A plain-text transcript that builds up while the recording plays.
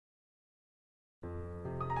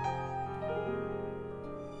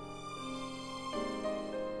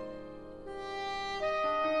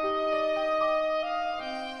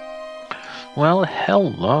Well,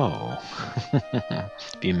 hello. Have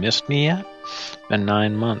you missed me yet? Been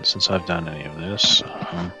 9 months since I've done any of this.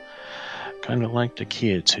 Kind of like the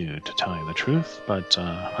quietude, to tell you the truth, but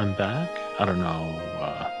I'm back. I don't know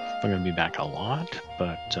if I'm going to be back a lot,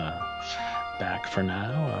 but back for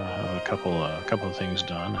now. I have a couple of things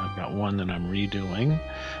done. I've got one that I'm redoing,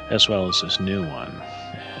 as well as this new one.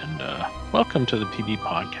 And welcome to the PB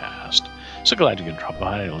Podcast. So glad you could drop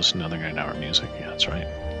by to listen to other great hour music. Yeah, that's right.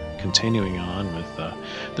 Continuing on with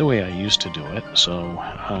the way I used to do it. So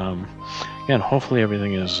again, hopefully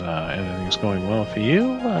everything's going well for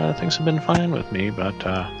you. Things have been fine with me, but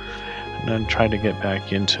I'm trying to get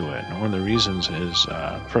back into it. And one of the reasons is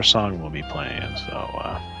first song we'll be playing,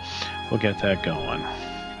 so we'll get that going.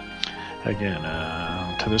 Again,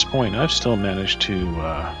 to this point, I've still managed to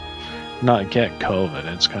not get COVID.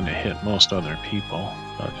 It's kind of hit most other people.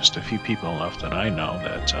 Just a few people left that I know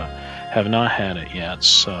that have not had it yet.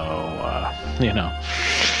 So,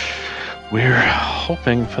 we're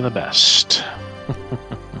hoping for the best.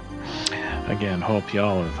 Again, hope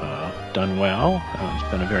y'all have done well. It's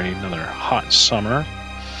been another hot summer.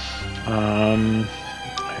 I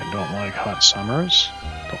don't like hot summers.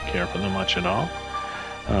 Don't care for them much at all.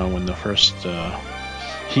 When the first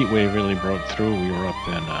heat wave really broke through, we were up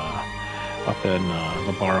in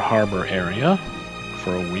the Bar Harbor area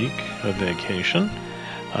for a week of vacation.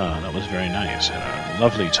 That was very nice. Had a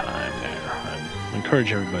lovely time there. I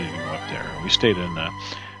encourage everybody to go up there. We stayed in the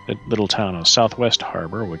little town of Southwest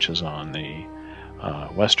Harbor, which is on the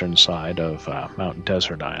western side of Mount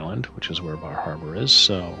Desert Island, which is where Bar Harbor is.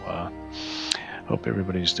 So hope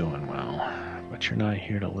everybody's doing well. But you're not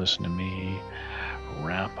here to listen to me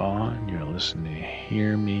rap on. You're listening to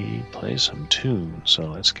hear me play some tunes. So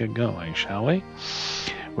let's get going, shall we?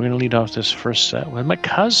 We're going to lead off this first set with my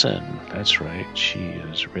cousin. That's right. She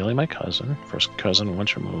is really my cousin. First cousin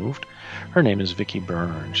once removed. Her name is Vicki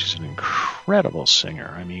Byrne. She's an incredible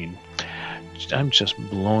singer. I mean, I'm just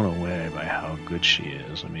blown away by how good she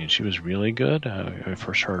is. I mean, she was really good. I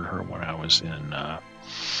first heard her when I was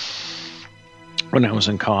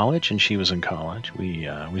in college, and she was in college. We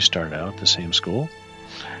started out at the same school,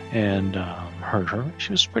 and heard her.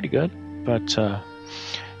 She was pretty good, but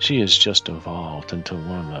she has just evolved into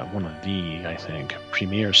one of the I think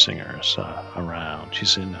premier singers around.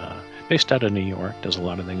 She's based out of New York, does a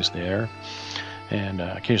lot of things there, and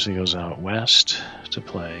occasionally goes out west to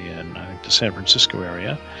play in I think the San Francisco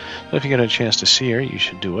area. So if you get a chance to see her, you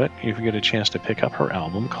should do it. If you get a chance to pick up her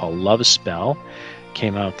album called Love Spell,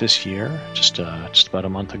 came out this year, just about a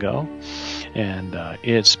month ago, and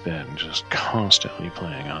it's been just constantly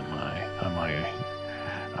playing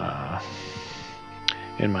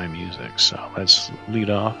in my music. So let's lead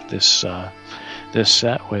off this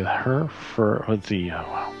set with her with the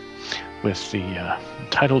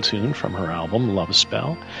title tune from her album Love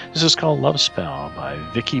Spell. This is called Love Spell by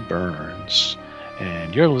Vicki Burns,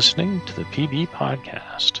 and you're listening to the PB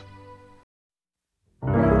Podcast.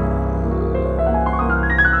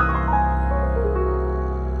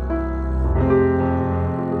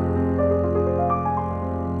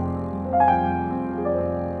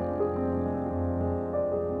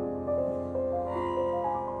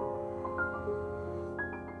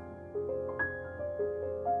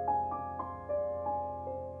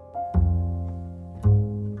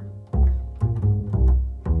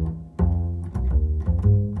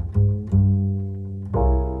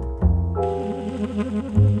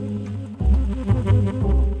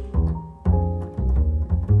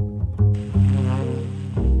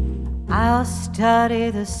 I'll study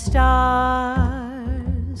the stars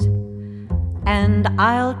and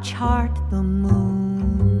I'll chart the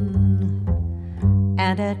moon,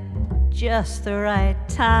 and at just the right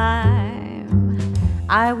time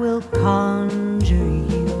I will conjure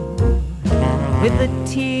you with the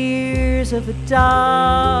tears of a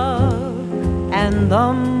dove and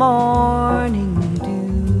the morning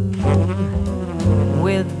dew,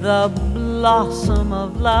 with the blossom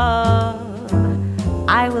of love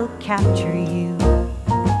I will capture you.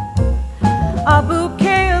 A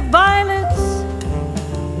bouquet of violets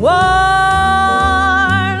worn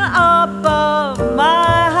above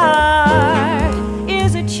my heart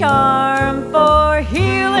is a charm for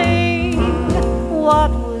healing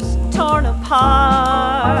what was torn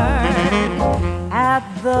apart. At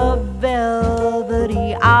the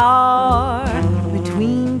velvety hour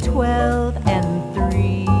between 12 and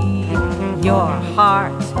 3, your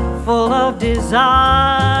heart full of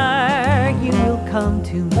desire, you will come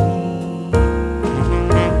to me.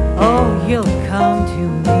 Oh, you'll come to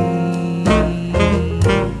me.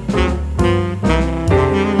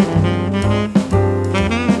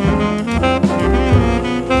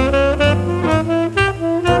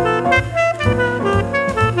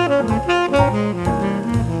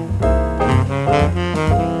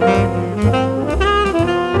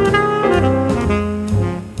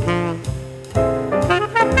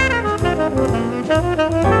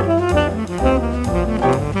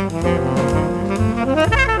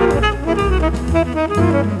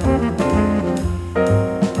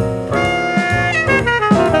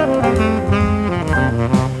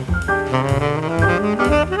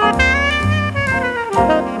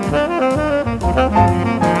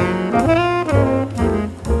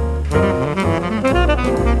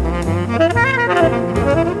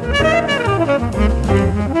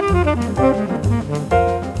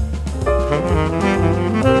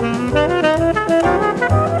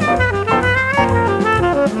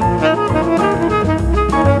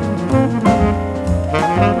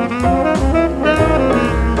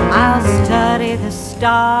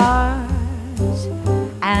 stars,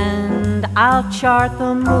 and I'll chart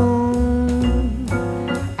the moon,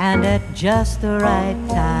 and at just the right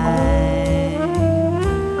time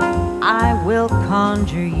I will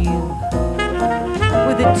conjure you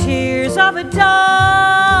with the tears of a dove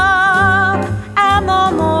and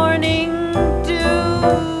the morning dew,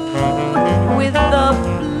 with the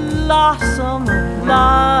blossom of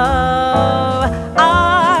love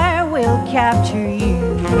I will capture you.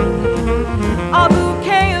 A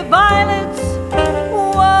bouquet of violets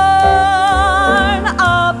worn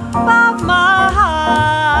above my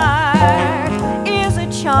heart is a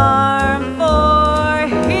charm for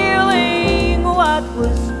healing what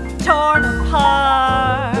was torn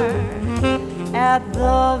apart at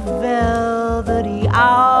the velvety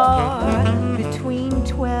hour between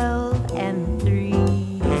 12 and 3.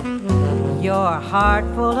 Your heart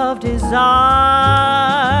full of desire,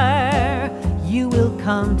 you will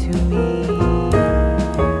come to me.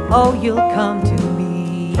 Oh, you'll come to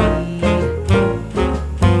me.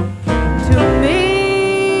 To me.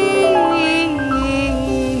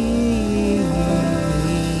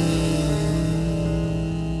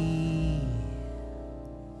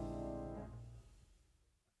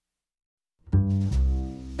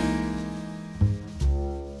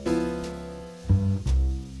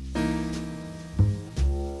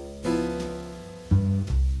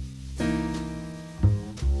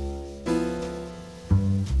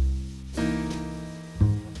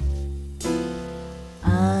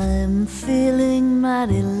 I'm feeling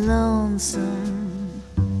mighty lonesome,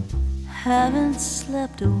 haven't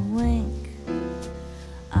slept a wink.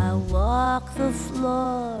 I walk the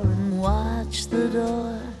floor and watch the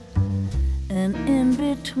door, and in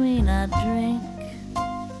between I drink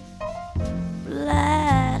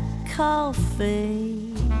black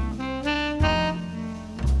coffee.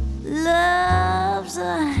 Love's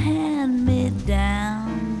a hand-me-down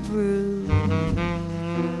brew.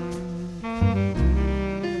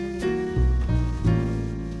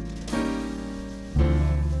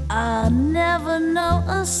 I never know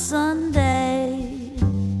a Sunday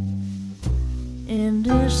in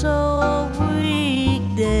this old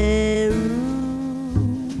weekday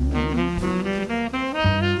room.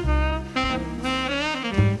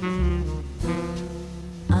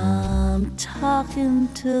 I'm talking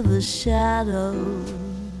to the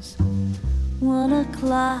shadows, 1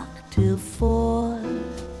 o'clock till 4,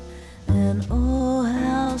 and oh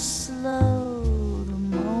how slow the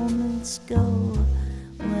moments go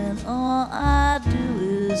when all I do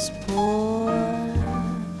is pour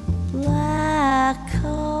black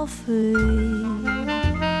coffee.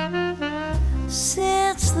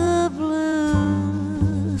 Since the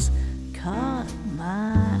blues caught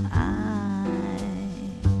my eye,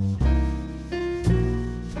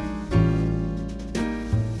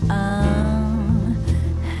 I'm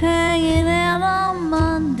hanging out on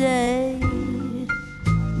Monday,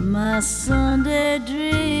 my Sunday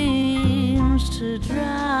dreams to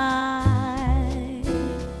dry.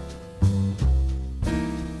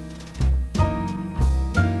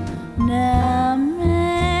 Now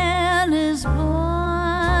man is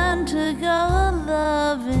born to go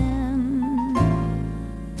loving,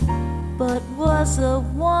 but was a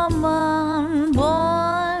woman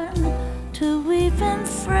born to weep and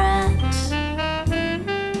fret,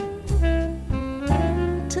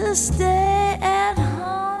 to stay at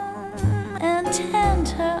home and tend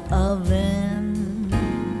her oven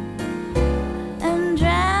and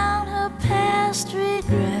drown her past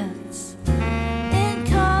regrets in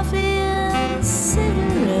coffee and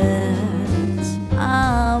cigarettes.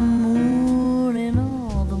 I'm mooning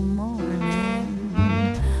all the morning,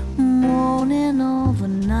 moaning all the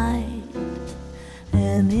night,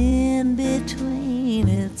 and in between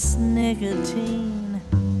it's nicotine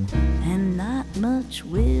and not much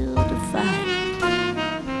will to fight.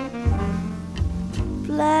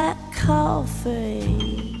 Black coffee,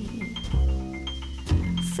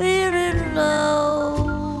 feeling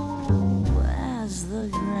low as the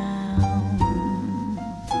ground.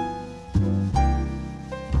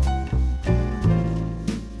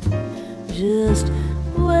 Just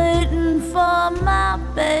waiting for my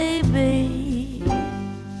baby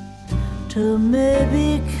to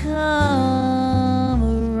maybe come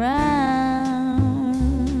around.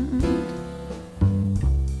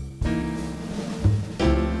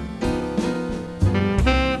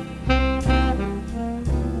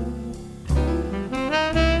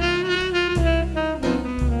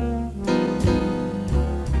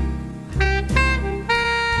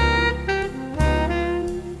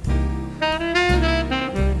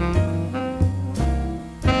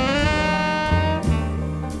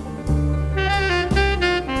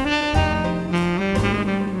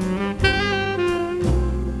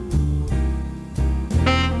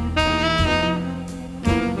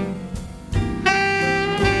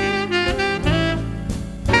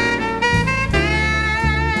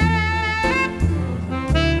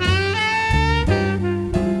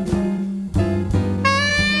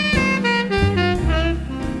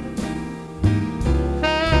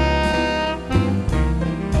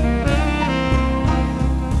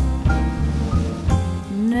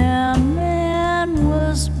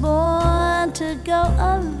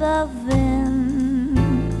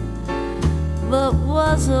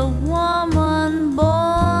 was a woman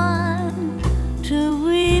born to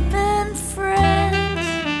weep and fret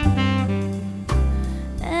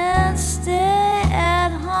and stay at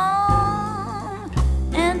home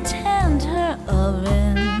and tend her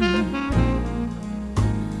oven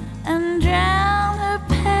and drown her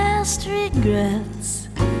past regrets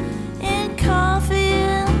in coffee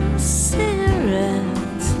and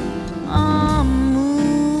cigarettes. I'm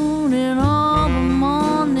mooning all the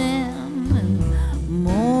morning and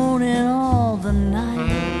moaning all the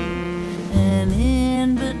night, and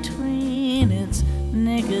in between it's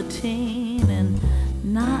nicotine and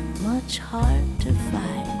not much heart to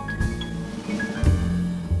fight.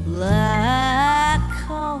 Black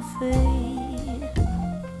coffee,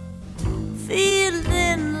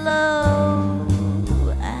 feeling low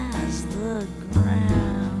as the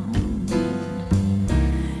ground.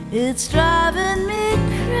 It's driving me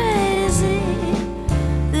crazy,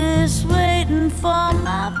 this waiting for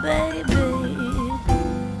my baby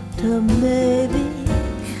to maybe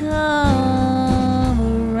come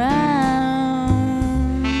around.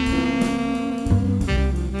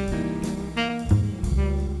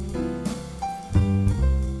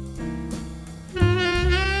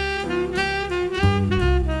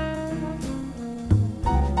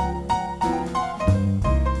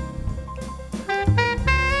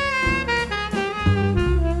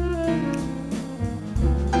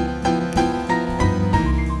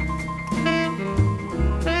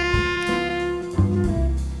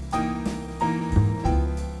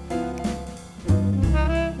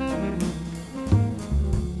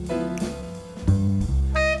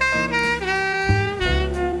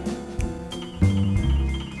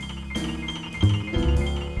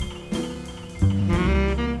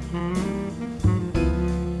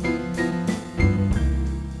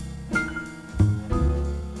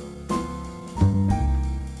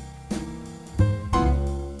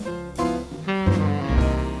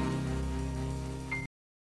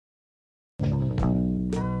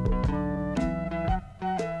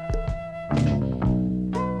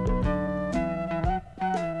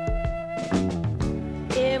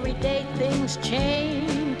 Every day things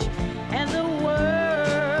change and the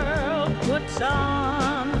world puts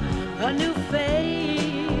on a new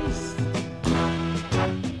face.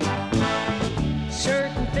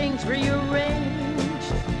 Certain things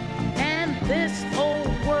rearranged and this whole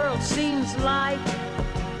world seems like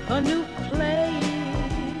a new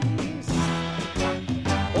place.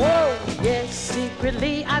 Oh yes,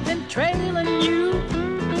 secretly I've been trailing you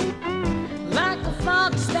like a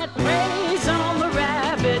fox that preys on the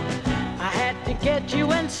rabbit. I had to get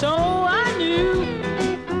you, and so I knew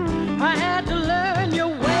I had to learn your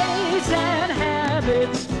ways and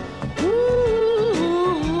habits.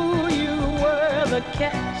 Ooh, you were the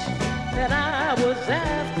catch that I was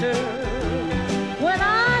after. When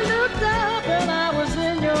I looked up and I was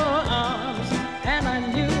in your arms, and I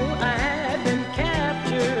knew I had been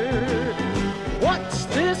captured. What's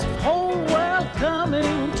this whole world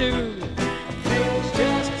coming to?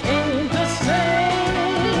 Just ain't the same.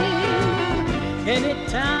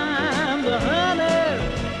 Anytime the hunter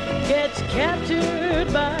gets captured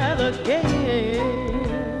by the game.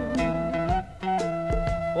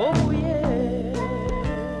 Oh yeah.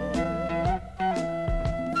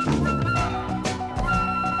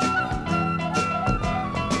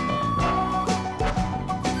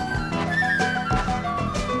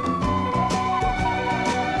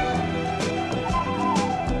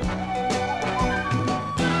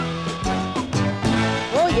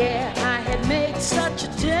 Such a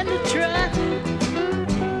tender try,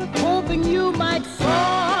 hoping you might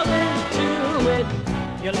fall into it.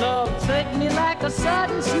 Your love took me like a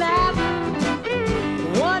sudden snap.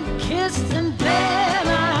 One kiss and then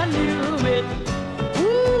I knew it.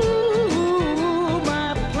 Ooh,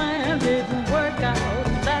 my plan didn't work out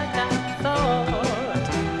like I thought.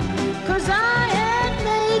 'Cause I had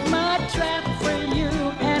made my trap for you,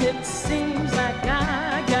 and it seems like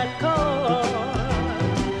I got caught.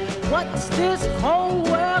 What's this whole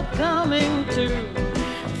world coming to?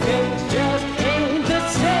 Things just ain't the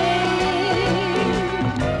same.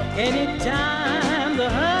 Anytime the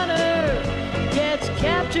hunter gets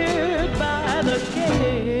captured by the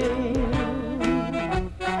game.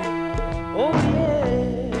 Oh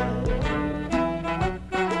yeah.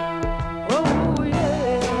 Oh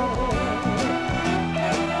yeah.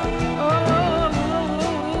 Oh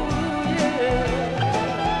yeah.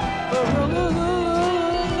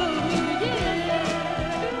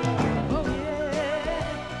 Oh,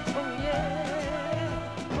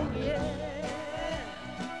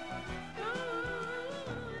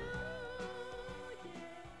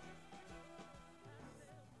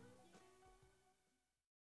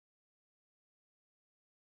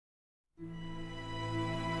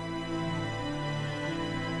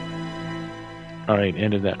 All right,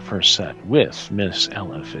 ended that first set with Miss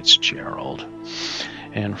Ella Fitzgerald.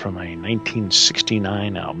 And from a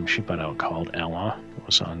 1969 album she put out called Ella, it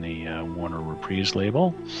was on the Warner Reprise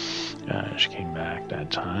label. She came back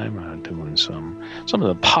that time doing some of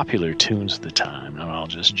the popular tunes at the time, not all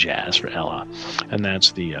just jazz for Ella. And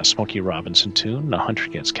that's the Smokey Robinson tune, The Hunter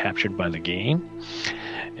Gets Captured by the Game.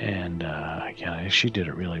 And yeah, she did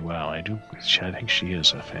it really well. I think she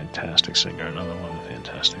is a fantastic singer, another one of the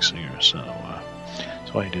fantastic singers. So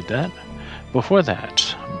I did that. Before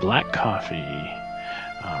that, Black Coffee.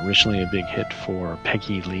 Originally a big hit for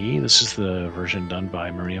Peggy Lee. This is the version done by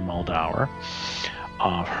Maria Muldaur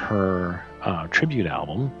of her tribute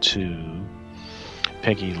album to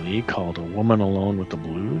Peggy Lee called A Woman Alone with the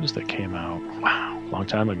Blues that came out, wow, a long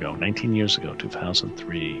time ago, 19 years ago,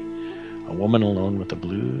 2003. A Woman Alone with the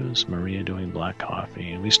Blues, Maria doing Black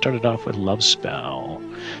Coffee. And we started off with Love Spell,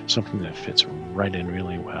 something that fits right in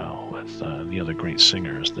really well with the other great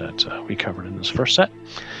singers that we covered in this first set.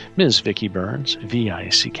 Ms. Vicki Burns,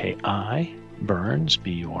 V-I-C-K-I, Burns,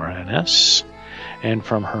 B-U-R-N-S. And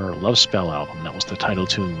from her Love Spell album, that was the title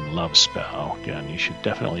tune, Love Spell. Again, you should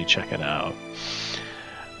definitely check it out.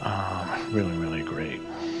 Really, really great.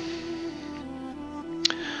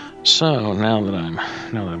 So now that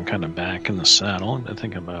I'm kind of back in the saddle, I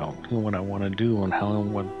think about what I want to do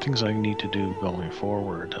and what things I need to do going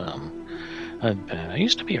forward. I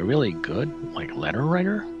used to be a really good letter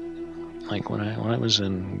writer. Like when I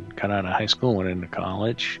got out of high school, went into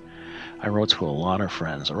college, I wrote to a lot of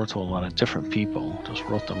friends. I wrote to a lot of different people. Just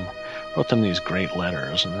wrote them these great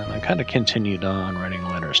letters, and then I kind of continued on writing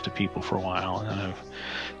letters to people for a while. And I've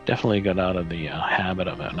definitely got out of the habit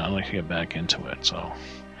of it, and I'd like to get back into it. So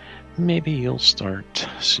maybe you'll start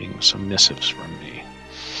seeing some missives from me.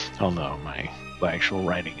 Although my actual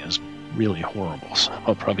writing is really horrible, so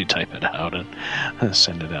I'll probably type it out and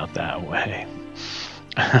send it out that way.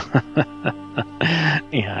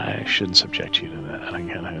 Yeah, I shouldn't subject you to that.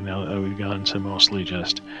 Again, now that we've gone to mostly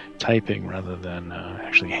just typing rather than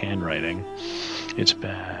actually handwriting, it's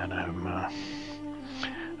bad.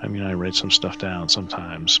 I write some stuff down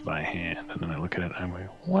sometimes by hand, and then I look at it and I'm like,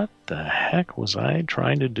 what the heck was I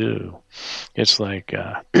trying to do? It's like,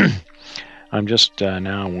 I'm just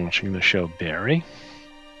now watching the show Barry,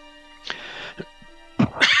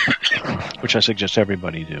 which I suggest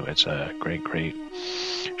everybody do. It's a great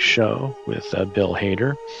show with Bill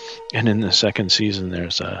Hader, and in the second season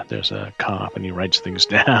there's a cop, and he writes things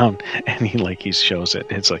down, and he shows it.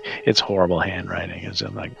 It's horrible handwriting.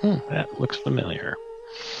 I'm like, that looks familiar.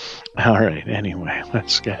 All right, anyway,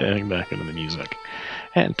 let's get back into the music.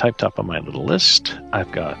 And typed up on my little list,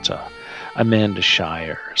 I've got Amanda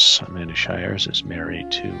Shires. Amanda Shires is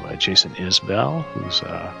married to Jason Isbell, who's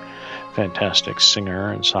a fantastic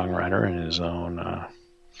singer and songwriter in his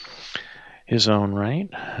own right.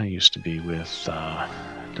 He used to be with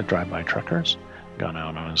the Drive-By Truckers, gone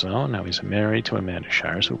out on his own. Now he's married to Amanda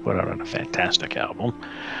Shires, who put out a fantastic album.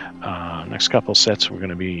 Next couple sets, we're going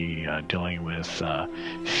to be dealing with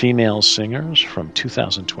female singers from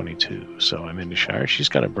 2022. So Amanda Shires, she's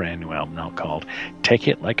got a brand new album out called Take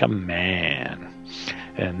It Like a Man.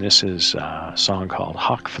 And this is a song called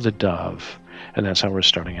Hawk for the Dove. And that's how we're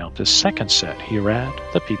starting out this second set here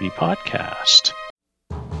at the PB Podcast.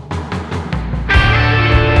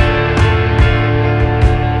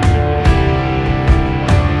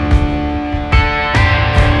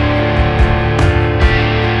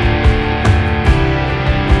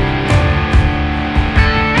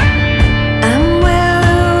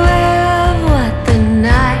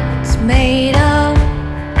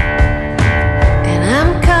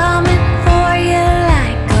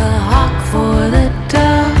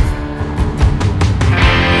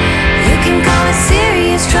 You can call us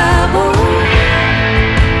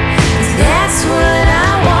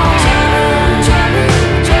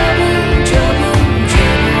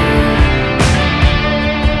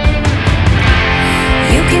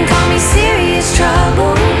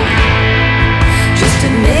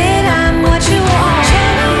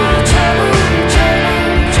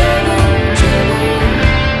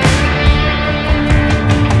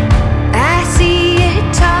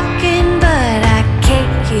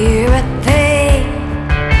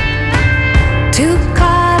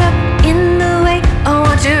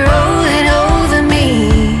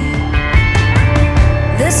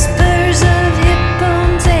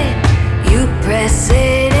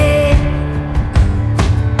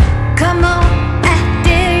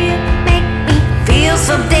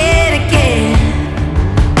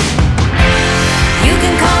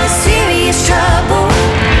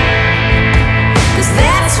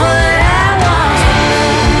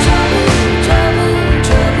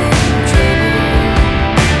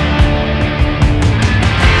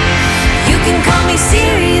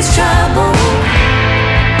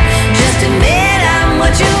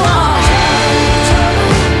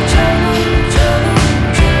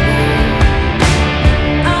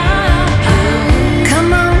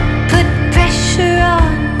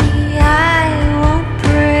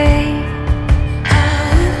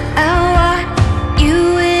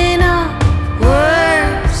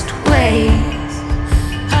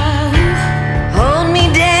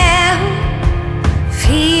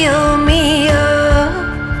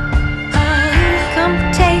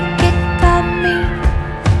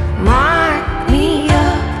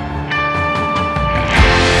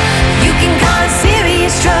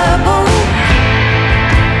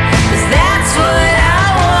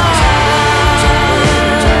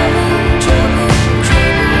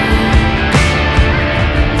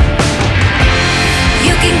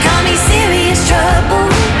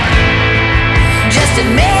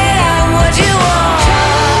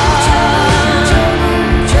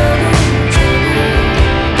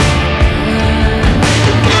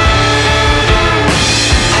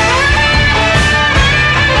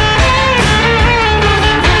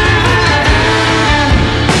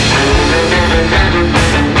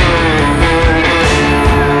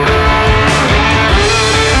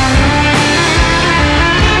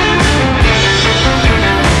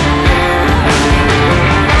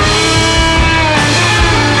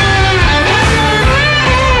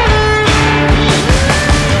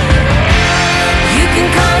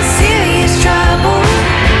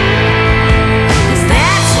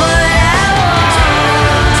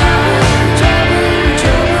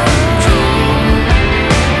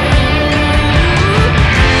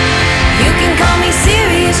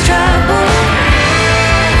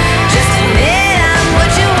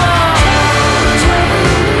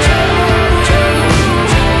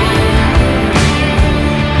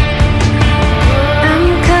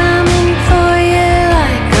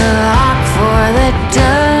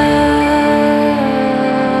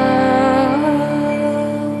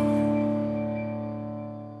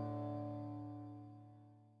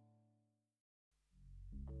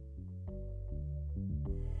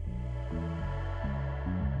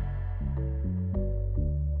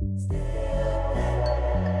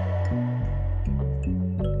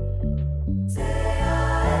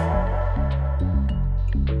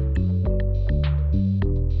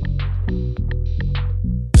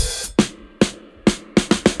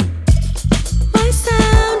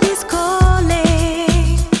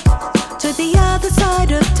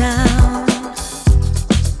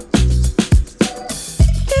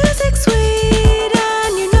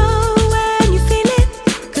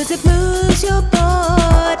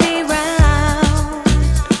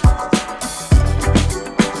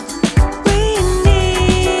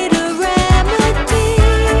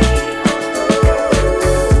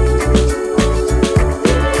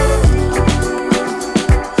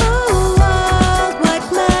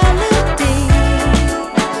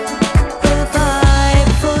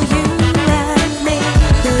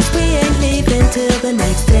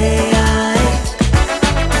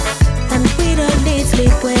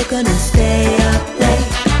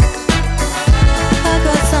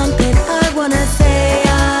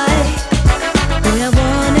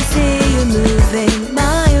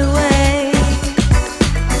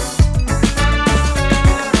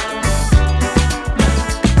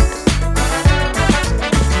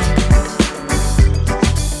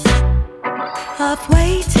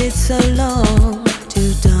so long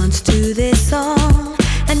to dance to this song,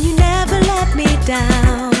 and you never let me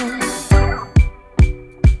down.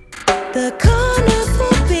 The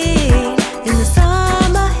carnival beat in the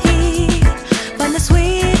summer heat, find the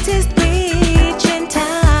sweetest beach in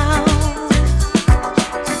town.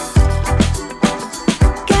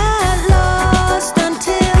 Get lost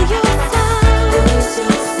until you're found. Lose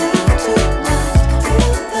yourself tonight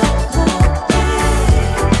till the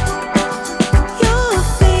morning. Your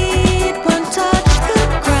feet won't touch the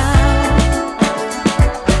ground.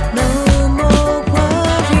 No more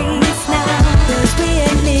worries now, 'cause we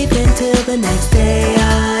ain't leaving till the next day.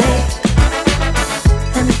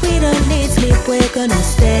 And if we don't need sleep, we're gonna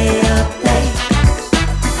stay up late.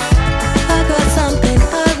 I got something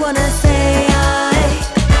I wanna say.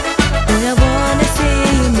 Boy, I wanna see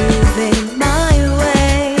you moving my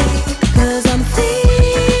way. 'Cause I'm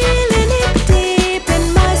feeling it deep in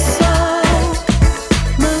my soul,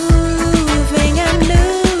 moving and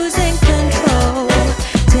losing control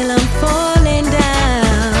till I'm falling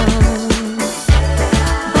down.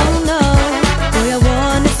 Oh no, boy, I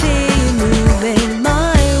wanna see you moving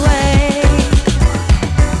my way.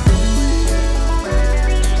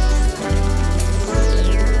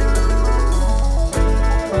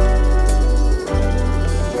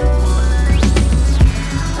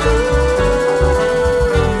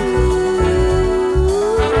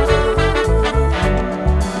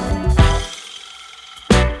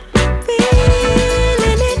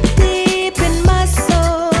 Feeling it deep in my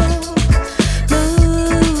soul,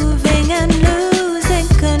 moving and losing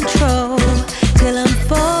control till I'm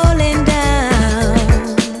falling down.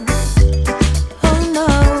 Oh no,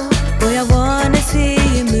 boy, I wanna see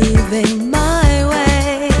you moving my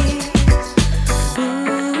way.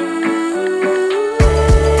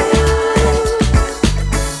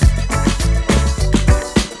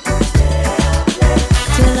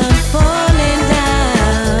 Till I'm falling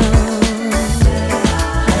down.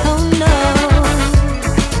 Oh no.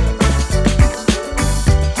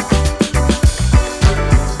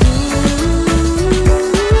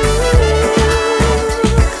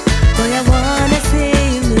 Boy, I wanna see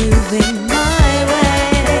you moving my way.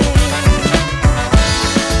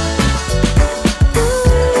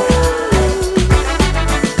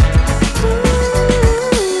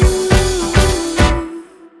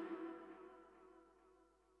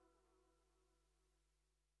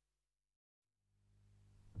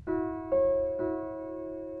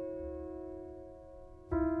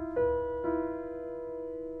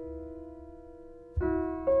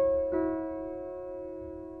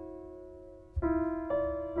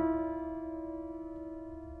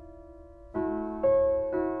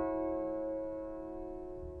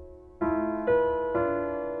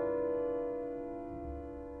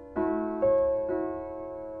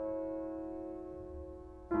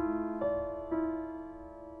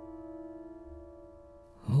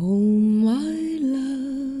 Oh my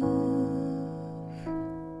love,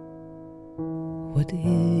 what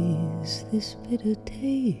is this bitter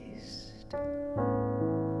taste?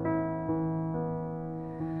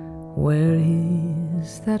 Where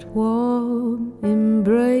is that warm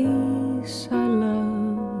embrace I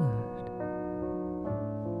loved?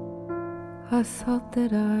 I thought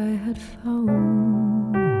that I had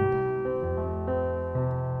found.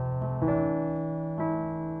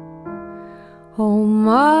 Oh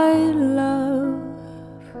my love,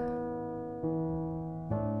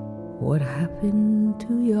 what happened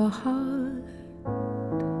to your heart?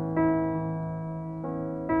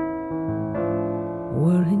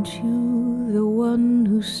 Weren't you the one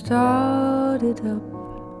who started up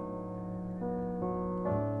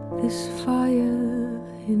this fire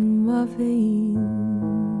in my veins?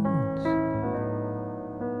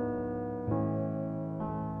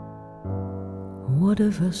 What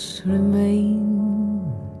of us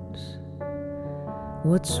remains?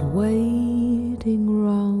 What's waiting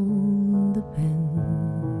round the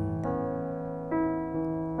bend?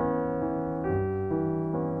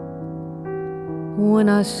 When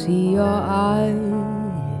I see your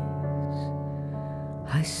eyes,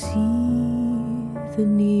 I see the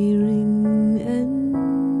nearing ending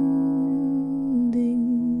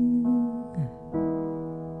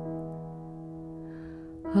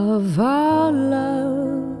of our love.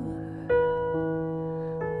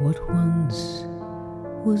 What once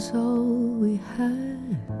was all we had,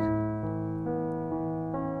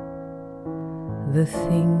 the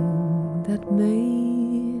thing that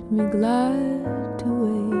made me glad to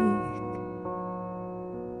wake.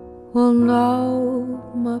 Well, now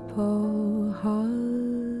my poor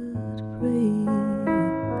heart breaks.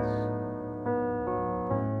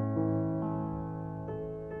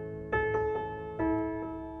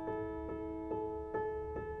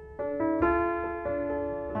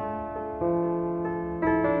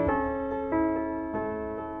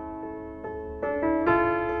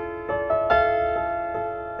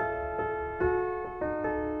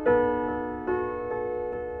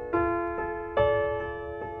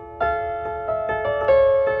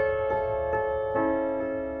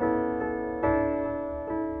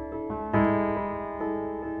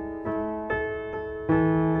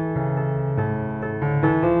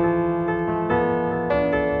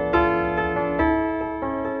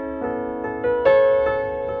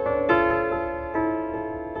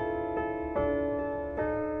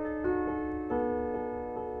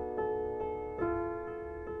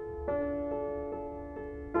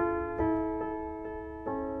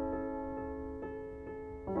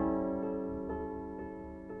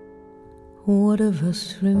 What of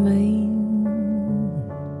us remains?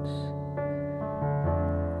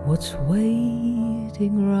 What's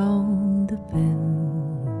waiting round the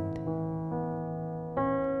bend?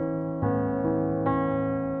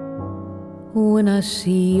 When I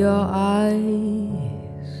see your eyes,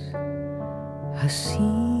 I see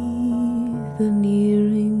the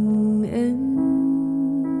nearing ending.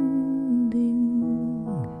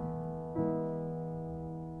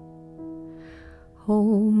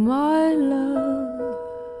 Oh, my love,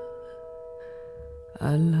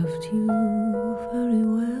 I loved you very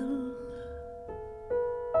well,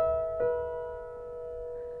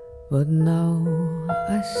 but now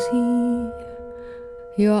I see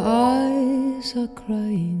your eyes are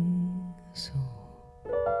crying, so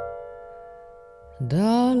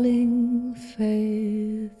darling,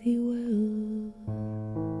 fare thee well.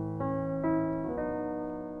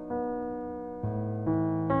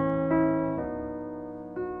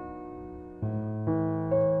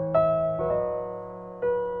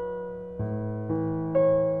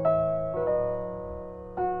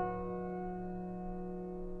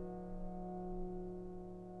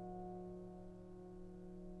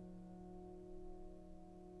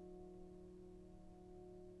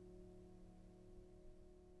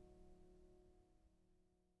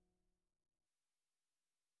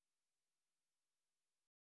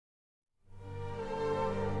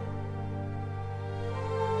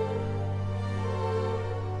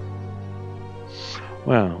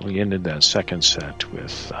 Well, we ended that second set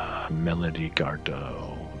with Melody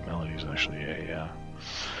Gardot. Melody's actually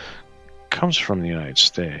comes from the United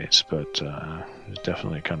States, but is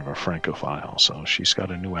definitely kind of a Francophile. So she's got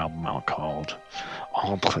a new album out called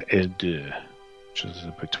Entre et deux, which is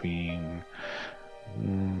between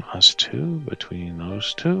us two, between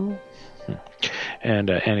those two. And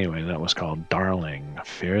anyway, that was called Darling,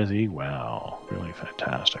 Fare Thee Well. Really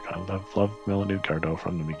fantastic. I love Melody Gardot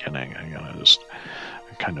from the beginning. Again, I just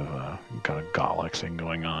kind of got a Gallic thing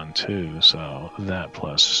going on too. So that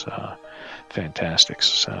plus fantastic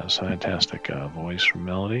voice from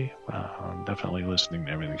Melody. I'm definitely listening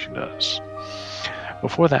to everything she does.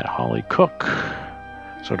 Before that, Holly Cook,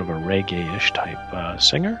 sort of a reggae-ish type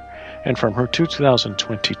singer. And from her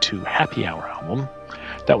 2022 Happy Hour album,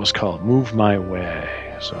 that was called Move My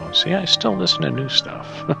Way. So, see, I still listen to new stuff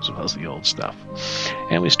as well as the old stuff.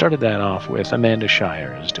 And we started that off with Amanda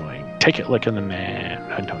Shires doing Take It Like a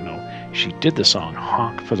Man. I don't know. She did the song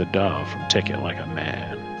Honk for the Dove from Take It Like a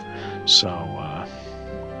Man. So,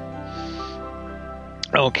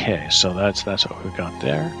 okay, so that's what we got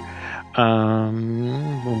there.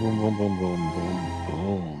 Boom, boom, boom, boom, boom, boom,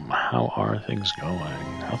 boom. How are things going?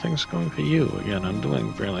 How are things going for you? Again, I'm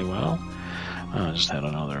doing fairly well. Just had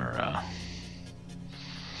another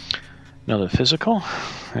physical,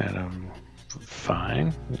 and I'm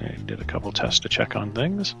fine. I did a couple tests to check on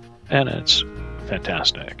things, and it's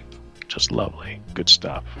fantastic. Just lovely. Good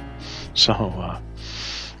stuff. So, I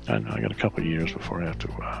know I got a couple of years before I have to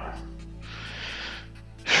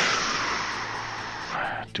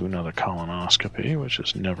do another colonoscopy, which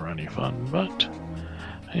is never any fun, but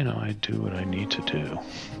I do what I need to do.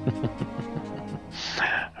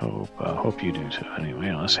 Hope you do too.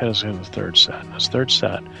 Anyway, let's head to the third set. This third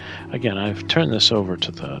set, again, I've turned this over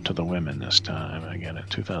to the women this time. Again, in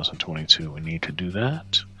 2022, we need to do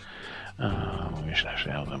that. We should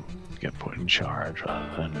actually have them get put in charge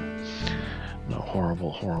rather than the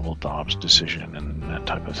horrible Dobbs decision and that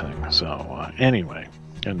type of thing. So anyway,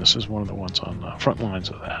 and this is one of the ones on the front lines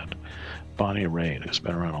of that. Bonnie Raitt, who's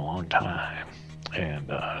been around a long time,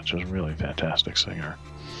 and just really fantastic singer.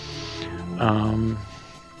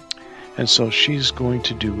 And so she's going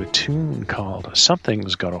to do a tune called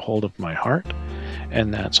Something's Got a Hold of My Heart,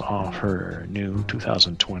 and that's off her new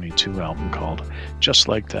 2022 album called Just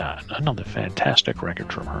Like That. Another fantastic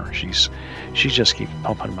record from her. She just keeps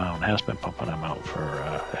pumping them out, and has been pumping them out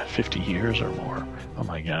for 50 years or more. Oh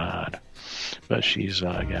my God. But she's,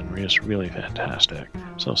 again, just really fantastic.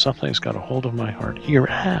 So Something's Got a Hold of My Heart here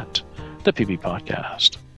at the PB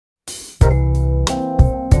Podcast.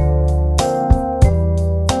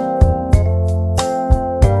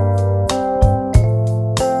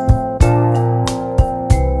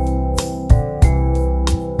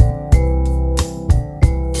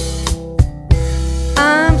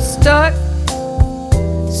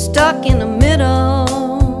 Stuck in the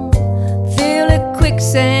middle, feel it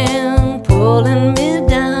quicksand pulling me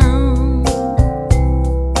down.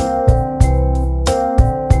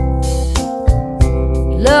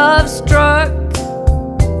 Love struck,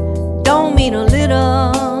 don't mean a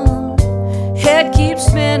little, head keeps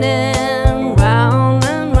spinning round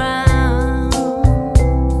and round.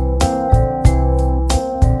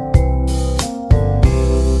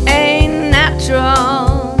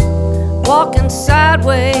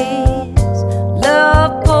 sideways.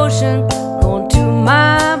 Love potion going to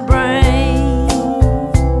my brain.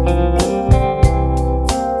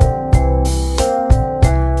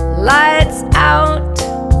 Lights out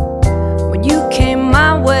when you came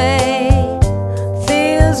my way.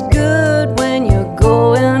 Feels good when you're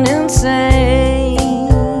going insane.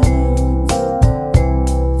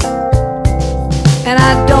 And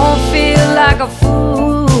I don't feel like a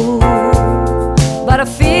fool, but I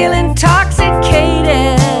feel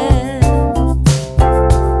intoxicated.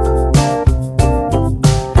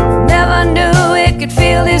 Never knew it could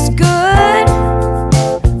feel this good.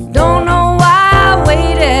 Don't know why I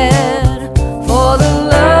waited for the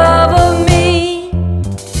love of me.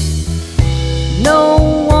 No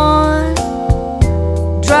one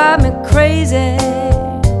drive me crazy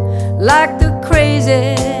like the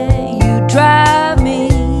crazy you drive me.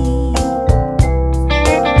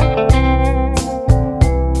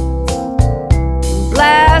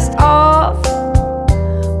 Blast off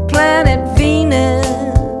planet Venus.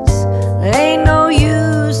 There ain't no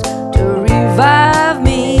use to revive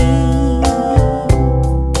me.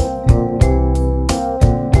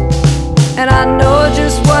 And I know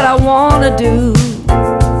just what I wanna do,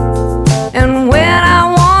 and when I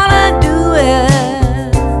wanna do it.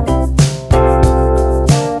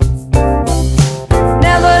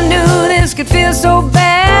 Never knew this could feel so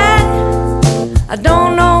bad. I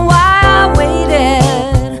don't know why I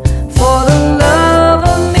waited for the love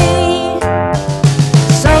of me.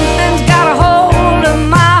 Something's got a hold of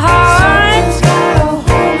my heart.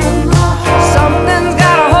 Something's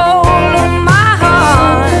got a hold of my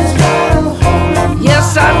heart.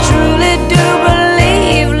 Yes, I truly do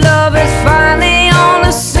believe love is finally on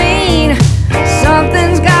the scene.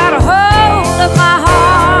 Something's got a hold of my heart.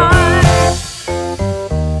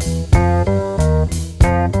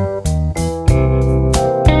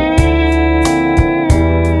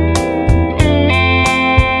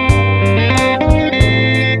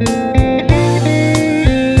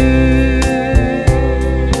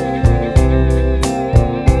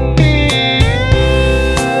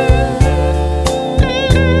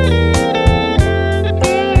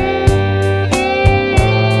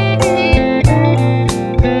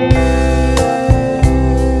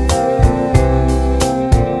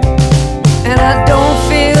 And I don't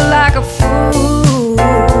feel like a fool,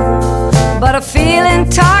 but I feel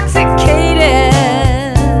intoxicated.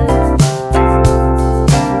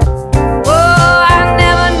 Oh, I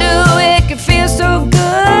never knew it could feel so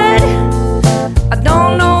good. I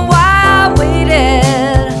don't know why I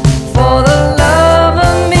waited for the love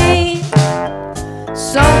of me.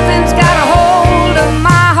 Something's got a hold of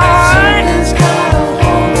my heart.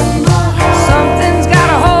 Something's got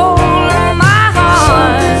a hold of my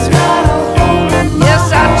heart. Yes,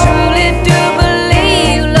 I truly do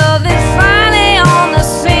believe love is finally on the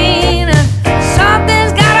scene.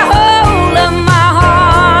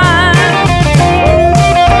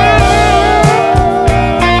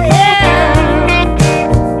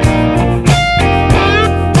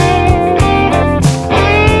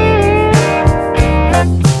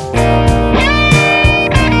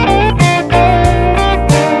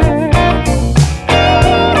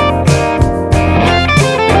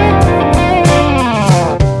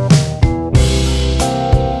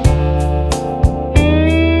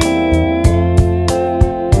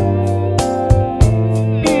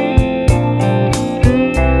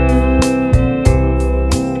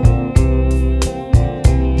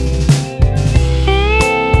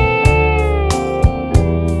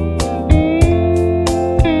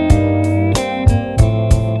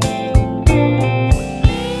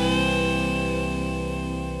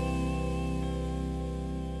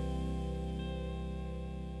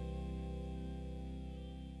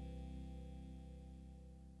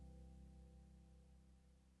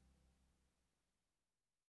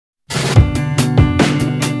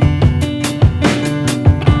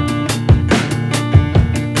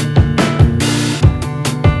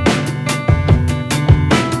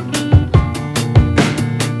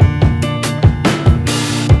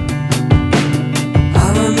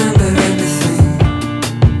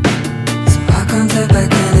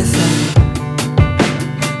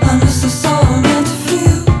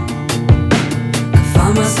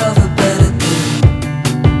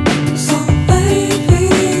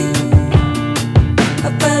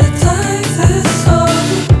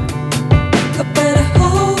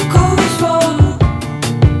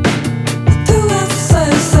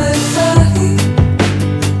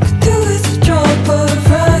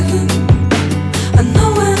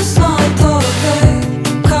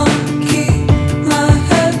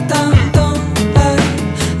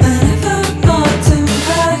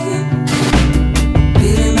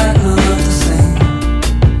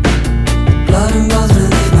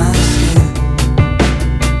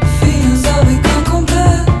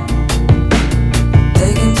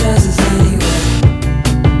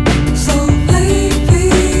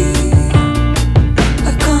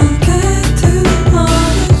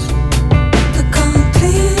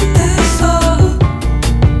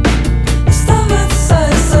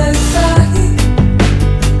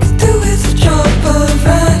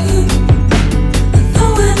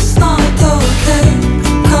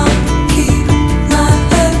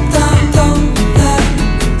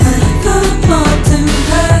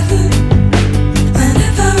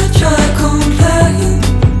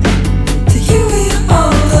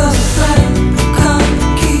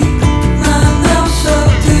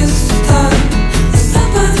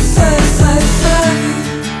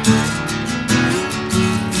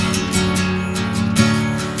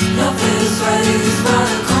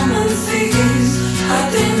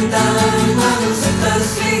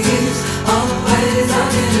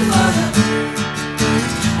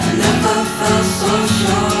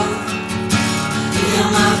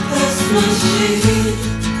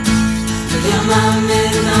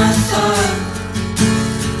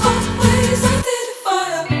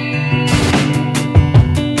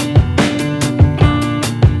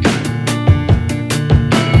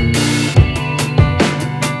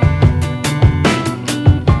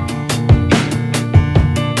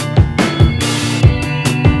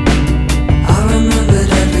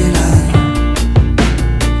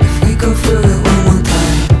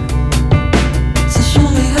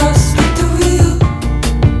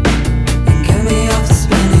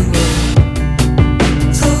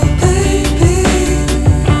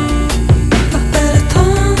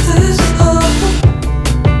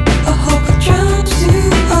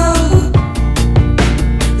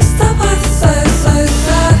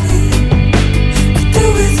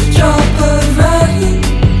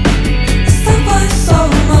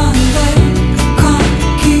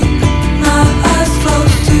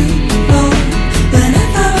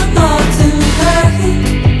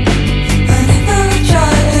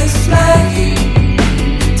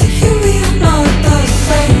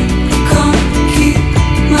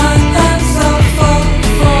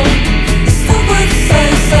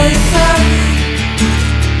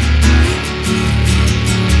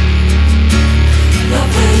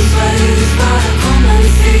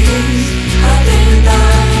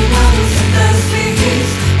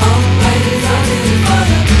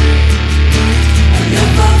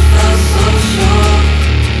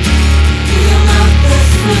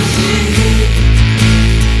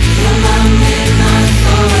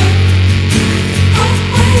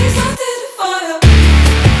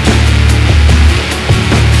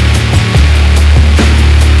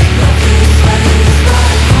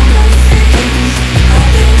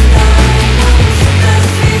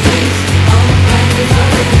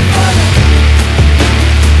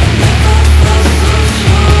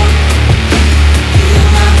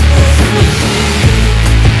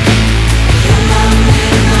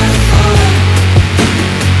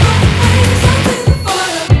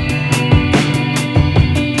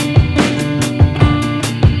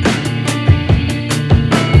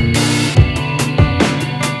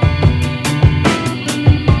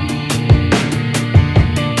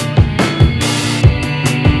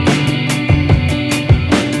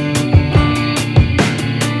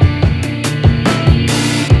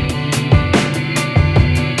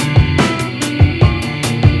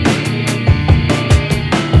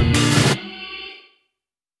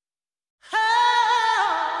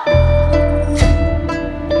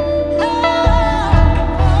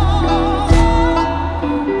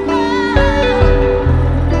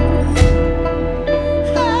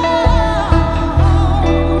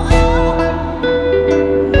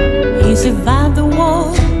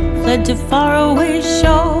 fled to faraway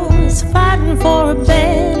shores, fighting for a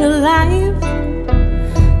better life.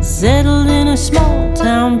 Settled in a small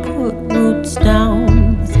town, put roots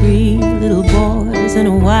down, 3 little boys and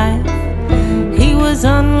a wife. He was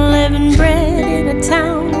unleavened bread in a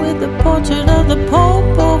town with a portrait of the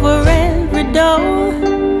Pope over every door.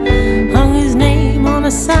 Hung his name on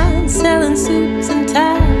a sign selling suits and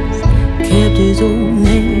ties, kept his old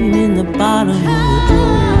name in the bottom of the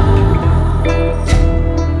drawer.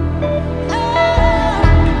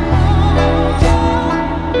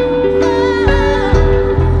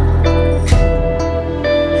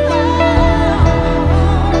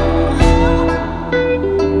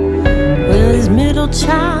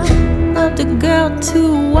 Child loved a girl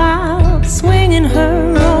too wild, swinging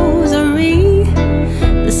her rosary.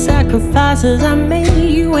 The sacrifices I made,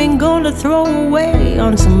 you ain't gonna throw away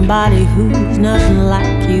on somebody who's nothing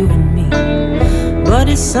like you and me. But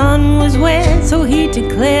his son was wed, so he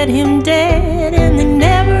declared him dead, and they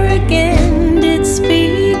never again did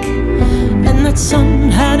speak. And that son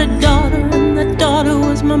had a daughter, and that daughter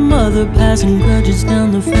was my mother, passing grudges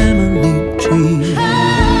down the family tree.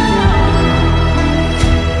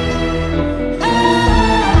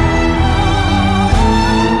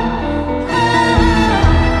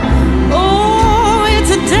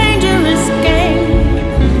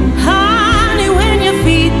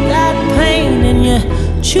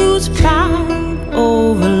 Choose pride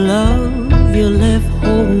over love, you're left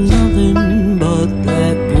holding nothing but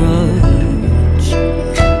that grudge.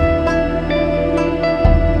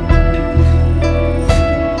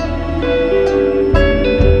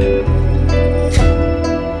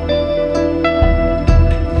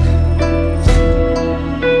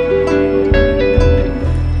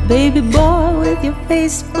 Baby boy with your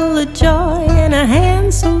face full of joy and a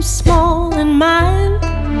hand so small in mine,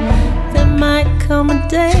 there might come a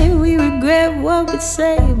day we regret what we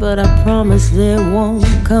say, but I promise there won't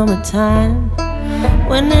come a time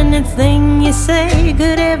when anything you say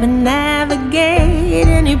could ever navigate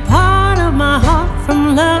any part of my heart.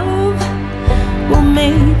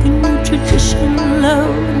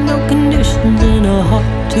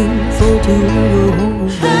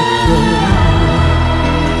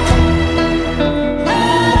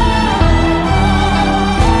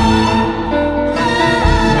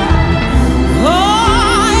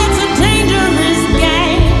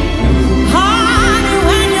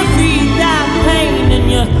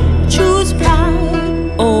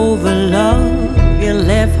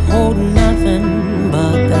 hold nothing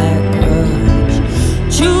but that grudge.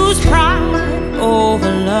 Choose pride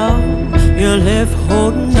over love. You're left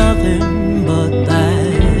holding nothing but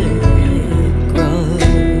that grudge.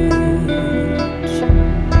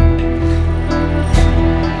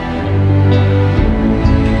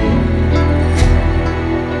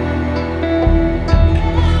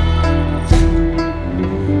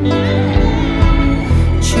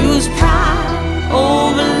 Choose pride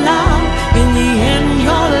over love. In the end,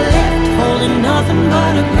 you're left holding nothing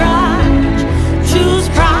but a grudge. Choose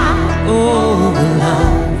pride over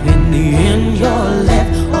love. In the end, you're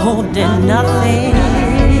left holding nothing.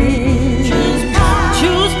 Choose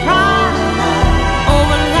pride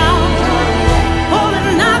over love. Holding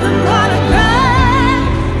nothing but a grudge.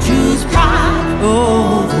 Choose pride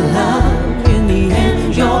over love. In the end,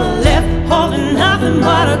 you're left holding nothing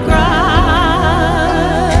but a grudge.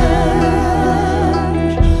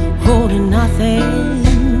 Holding nothing.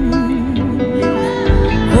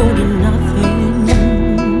 Holding nothing.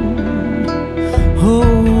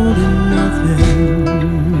 Holding nothing.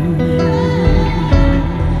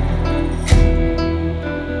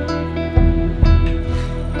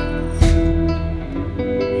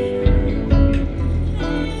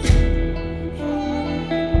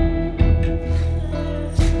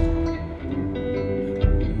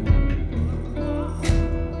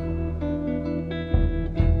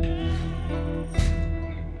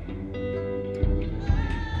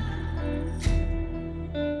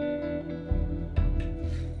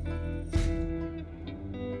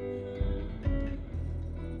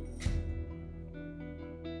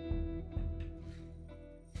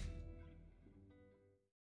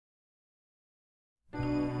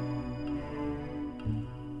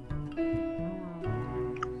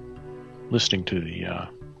 Listening to the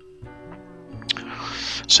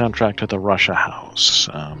soundtrack to the Russia House.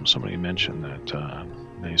 Somebody mentioned that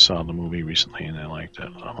they saw the movie recently and they liked it.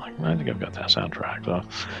 I'm like, I think I've got that soundtrack. So I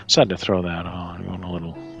decided to throw that on, going a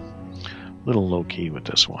little low key with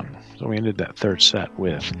this one. So we ended that third set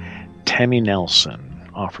with Tammy Nelson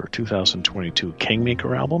off her 2022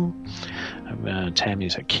 Kingmaker album.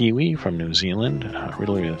 Tammy's a Kiwi from New Zealand,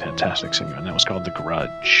 really a fantastic singer, and that was called The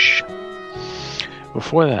Grudge.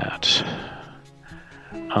 Before that,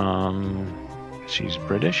 she's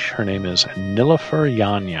British. Her name is Nilüfer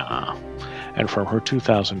Yanya. And from her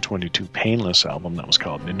 2022 Painless album that was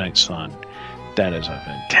called Midnight Sun, that is a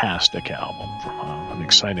fantastic album from an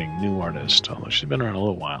exciting new artist, although she's been around a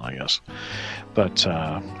little while, I guess. But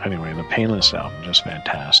anyway, the Painless album, just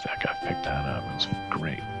fantastic. I picked that up. It was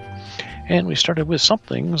great. And we started with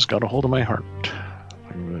Something's Got a Hold of My Heart.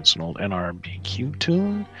 It's an old NRBQ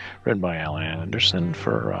tune written by Alan Anderson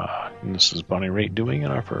and this is Bonnie Raitt doing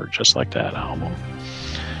it for Just Like That album.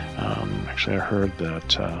 Actually, I heard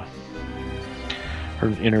that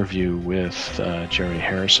heard an interview with Jerry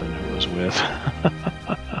Harrison, who was with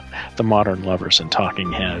the Modern Lovers and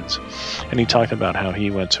Talking Heads, and he talked about how he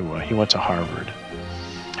went to Harvard,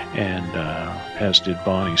 and as did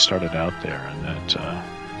Bonnie, started out there, and that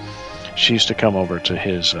she used to come over to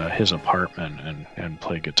his apartment and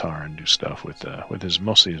play guitar and do stuff with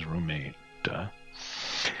mostly his roommate.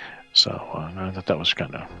 So I thought that was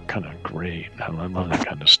kind of great. I love that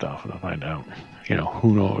kind of stuff. And I find out,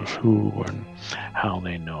 who knows who and how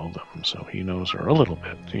they know them. So he knows her a little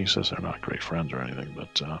bit. He says they're not great friends or anything,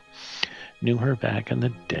 but knew her back in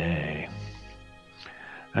the day.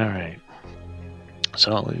 All right.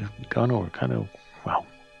 So we've gone over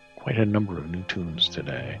quite a number of new tunes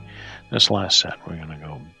today. This last set, we're going to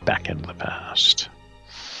go back into the past.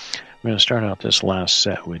 We're going to start out this last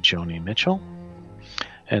set with Joni Mitchell.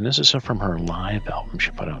 And this is from her live album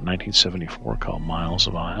she put out in 1974 called Miles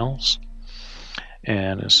of Aisles.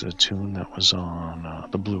 And it's a tune that was on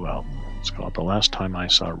the Blue album. It's called The Last Time I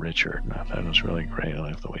Saw Richard. And I thought it was really great. I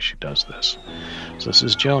like the way she does this. So this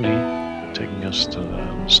is Joni taking us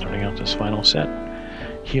to starting out this final set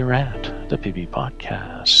here at the PB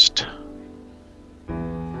Podcast.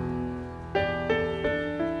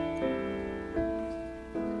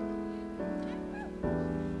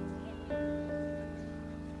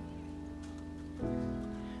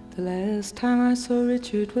 The last time I saw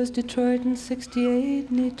Richard was Detroit in '68,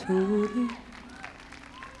 and he told me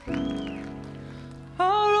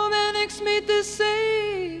all romantics meet the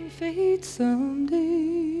same fate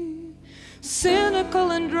someday.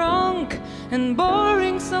 Cynical and drunk and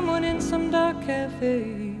boring someone in some dark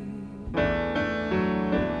cafe.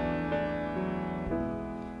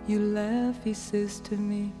 You laugh, he says to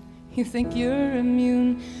me, you think you're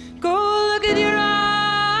immune. Go look at your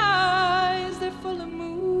eyes, they're full of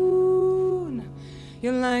moon.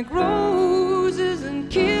 You like roses and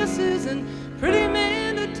kisses and pretty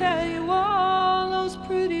men to tie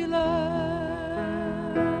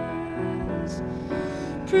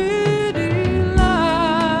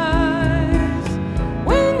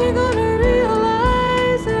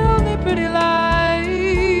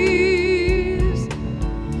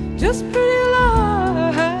just pretty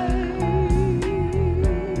lies.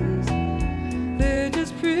 They're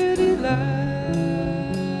just pretty lies.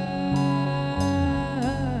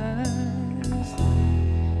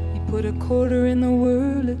 He put a quarter in the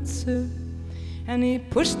Wurlitzer, and he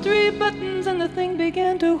pushed 3 buttons and the thing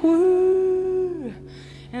began to whir.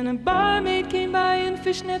 And a barmaid came by in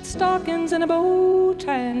fishnet stockings and a bow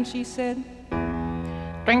tie, and she said,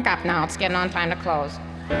 Drink up now, it's getting on time to close.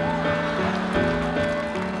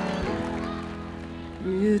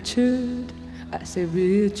 Richard, I say,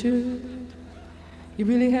 Richard, you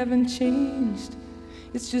really haven't changed.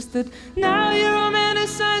 It's just that now you're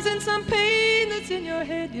romanticizing some pain that's in your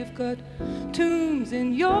head. You've got tombs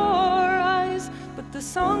in your eyes, but the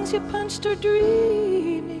songs you punched are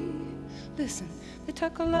dreamy. Listen, they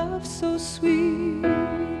talk of love so sweet,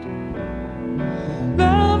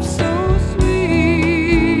 love so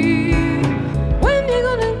sweet. When you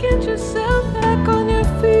gonna get yourself back on your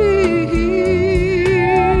feet?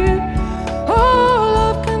 Oh,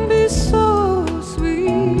 love can be so sweet.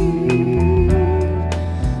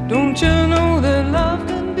 Don't you know that love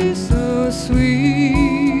can be so sweet?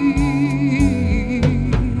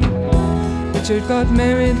 Richard got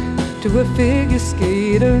married to a figure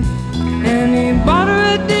skater, and he bought her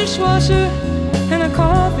a dishwasher and a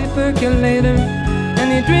coffee percolator,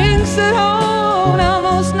 and he drinks at home now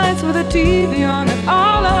most nights with a TV on, and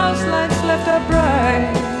all the house lights left are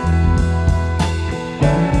bright.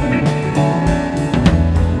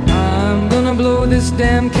 I'm gonna blow this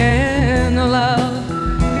damn candle out.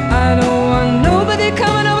 I don't want nobody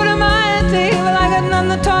coming over to my table. I got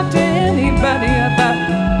nothing to talk to anybody about.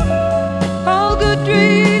 All good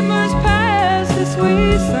dreamers pass this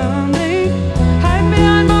way someday. Hide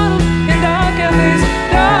behind bottles in dark cafes,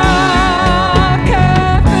 dark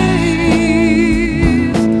cafes.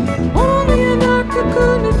 Only a dark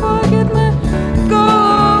cocoon before I get my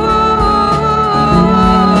gold.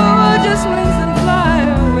 Just wings and fly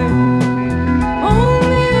away.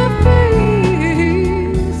 Only a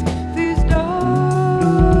face, these dark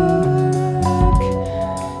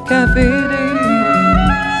cafe days.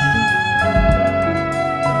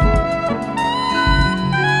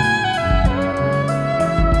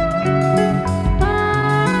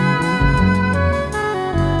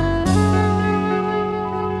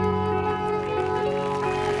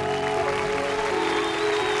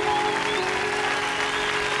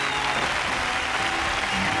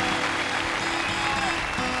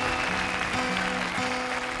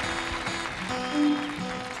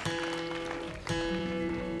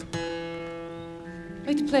 I'd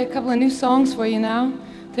like to play a couple of new songs for you now.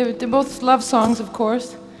 They're both love songs, of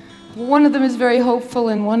course. One of them is very hopeful,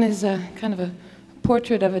 and one is kind of a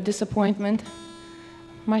portrait of a disappointment.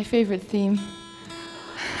 My favorite theme.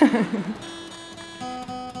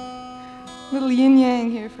 Little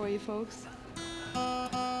yin-yang here for you folks.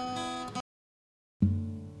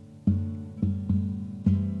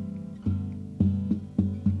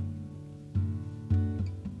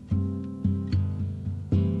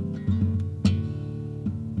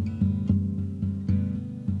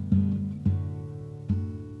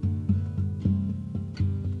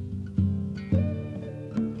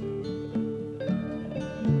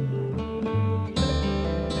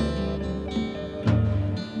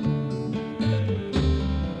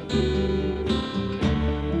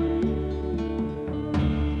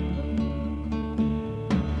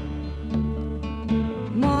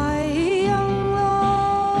 My young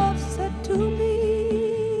love said to me,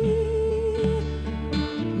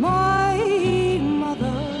 my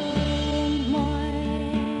mother and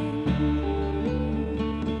mine,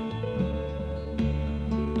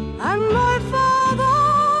 and my father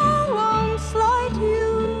once lied you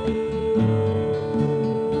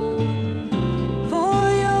for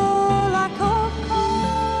your lack of kind.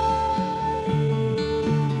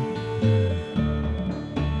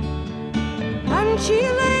 And she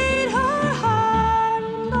laid her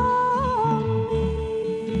hand on me,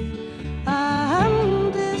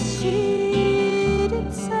 and this she did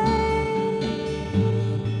say,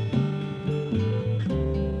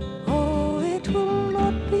 oh, it will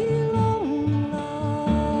not be long, love,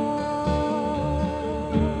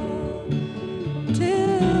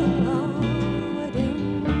 till our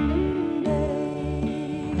wedding day.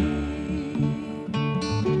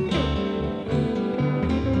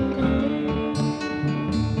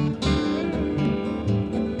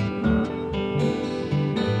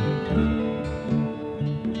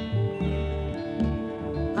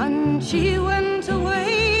 And she went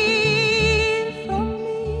away from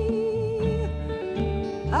me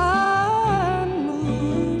and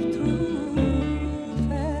moved through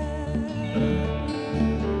fair,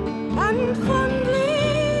 and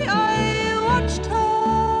fondly I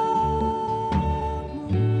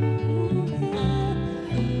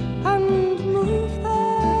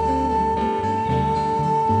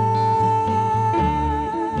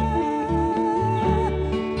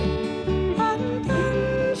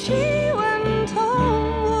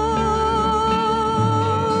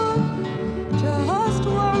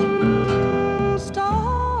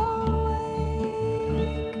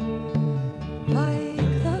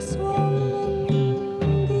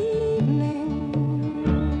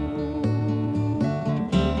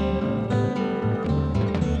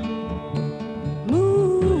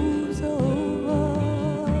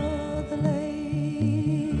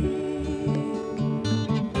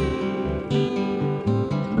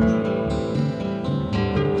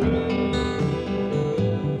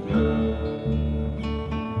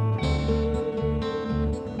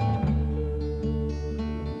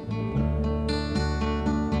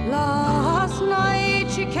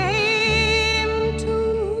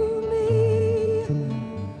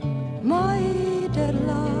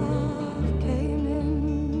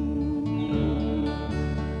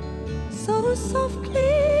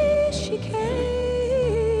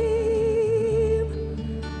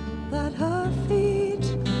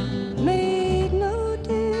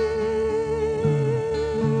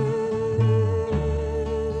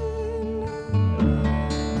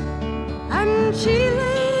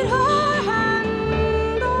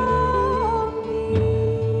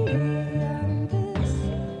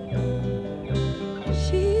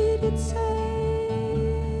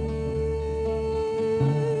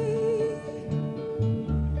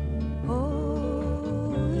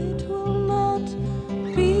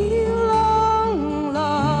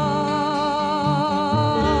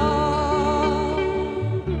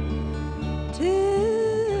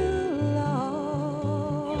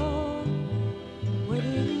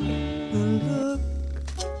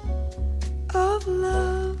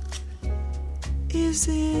is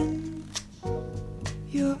in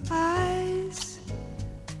your eyes,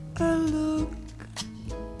 a look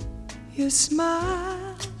your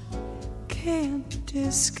smile can't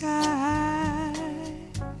disguise.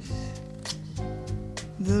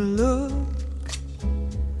 The look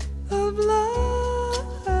of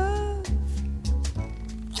love,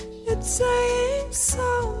 it's saying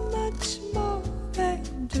so much more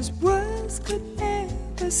than just words could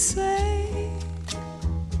ever say.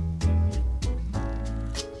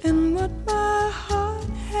 And what my heart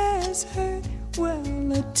has heard,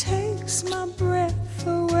 well, it takes my breath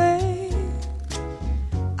away.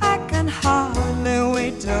 I can hardly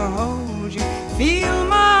wait to hold you, feel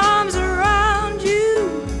my arms around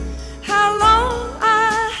you. How long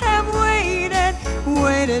I have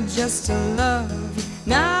waited just to love you.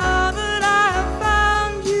 Now that I've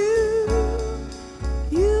found you,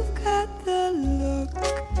 you've got the look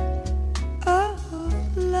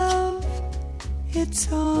of love.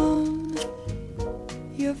 It's on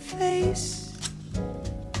your face,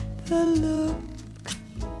 the look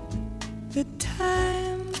that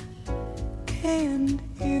time can't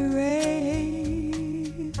erase.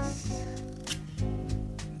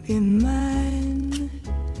 Be mine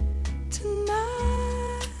tonight.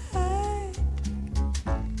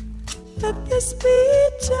 Let this be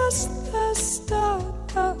just the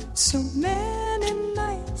start of so many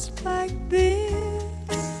nights like this.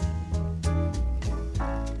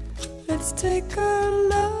 Let's take our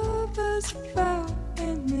lover's vow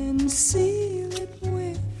and then seal it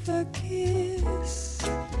with a kiss.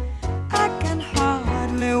 I can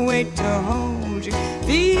hardly wait to hold you,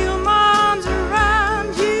 feel my arms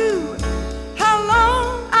around you. How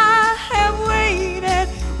long I have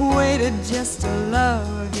waited just to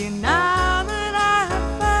love you. Now that I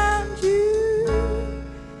have found you,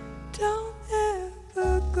 don't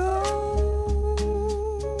ever go,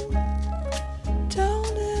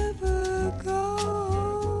 don't ever go.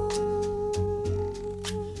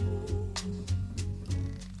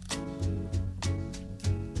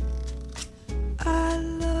 I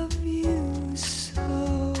love you so.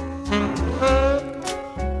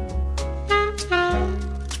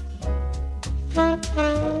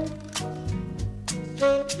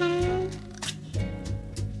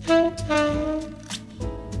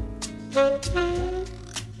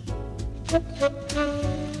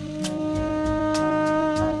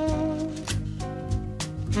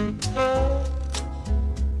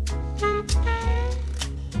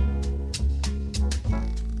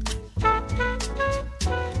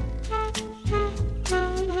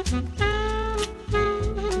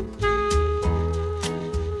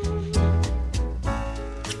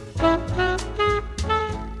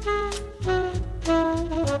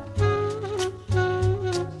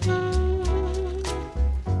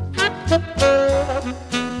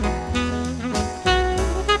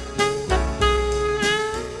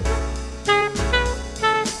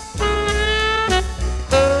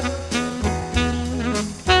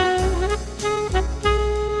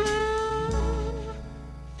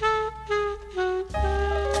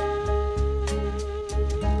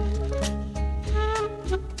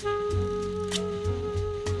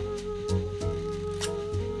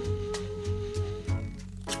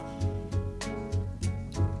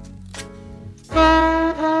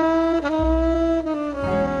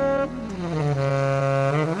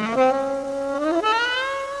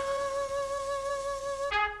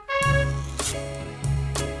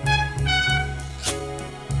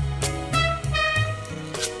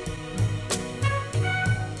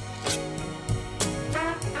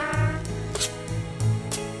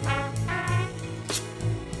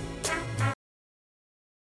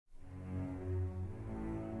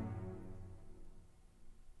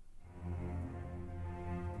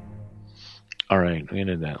 All right, we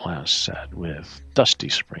ended that last set with Dusty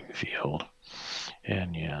Springfield.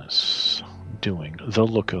 And yes, doing The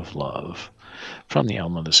Look of Love from the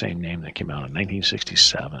album of the same name that came out in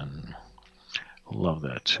 1967. Love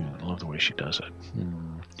that tune. Love the way she does it.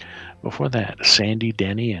 Before that, Sandy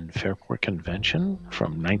Denny and Fairport Convention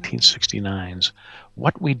from 1969's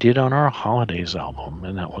What We Did on Our Holidays album.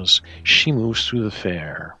 And that was She Moves Through the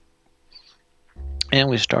Fair. And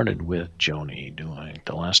we started with Joni doing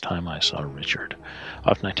The Last Time I Saw Richard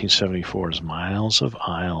off 1974's Miles of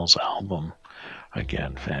Isles album.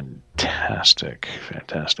 Again, fantastic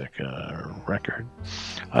record.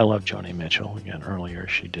 I love Joni Mitchell. Again, earlier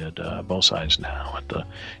she did Both Sides Now at the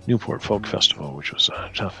Newport Folk Festival, which was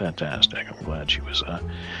fantastic. I'm glad she was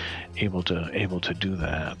able to do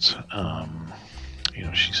that.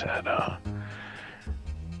 She's had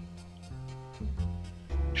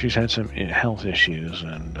she's had some health issues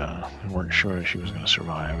and weren't sure if she was going to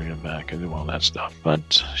survive or get back and do all that stuff,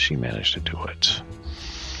 but she managed to do it.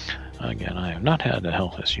 Again, I have not had the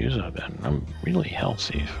health issues. I'm really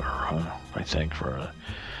healthy for, I think, for a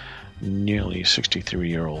nearly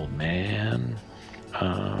 63-year-old man.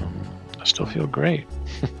 I still feel great.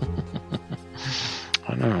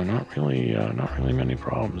 I know, not really many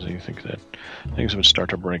problems. You think that things would start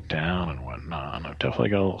to break down and whatnot. I've definitely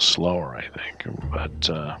got a little slower, I think, but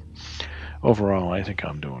overall, I think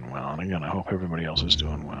I'm doing well. And again, I hope everybody else is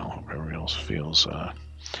doing well. I hope everybody else feels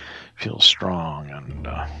strong and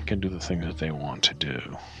can do the things that they want to do.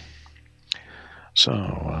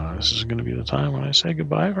 So this is going to be the time when I say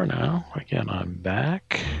goodbye for now. Again, I'm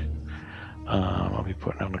back. I'll be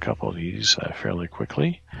putting out a couple of these fairly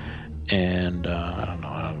quickly. And I don't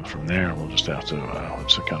know, from there we'll just have to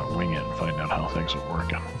let's kind of wing it and find out how things are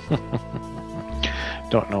working.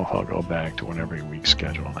 Don't know if I'll go back to an every week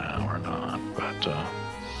schedule now or not, but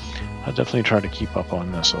I'll definitely try to keep up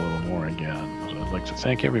on this a little more again. So I'd like to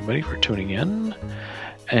thank everybody for tuning in.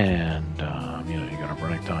 And, you got to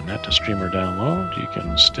Break.net to stream or download. You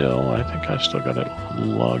can still, I think I've still got it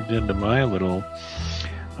logged into my little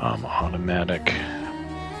automatic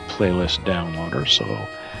playlist downloader, so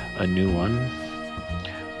a new one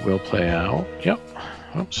will play out. Yep.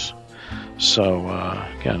 Oops. So,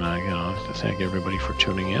 again, I have to thank everybody for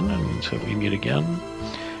tuning in, and until we meet again,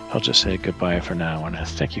 I'll just say goodbye for now, and I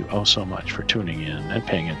thank you oh so much for tuning in and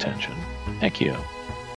paying attention. Thank you.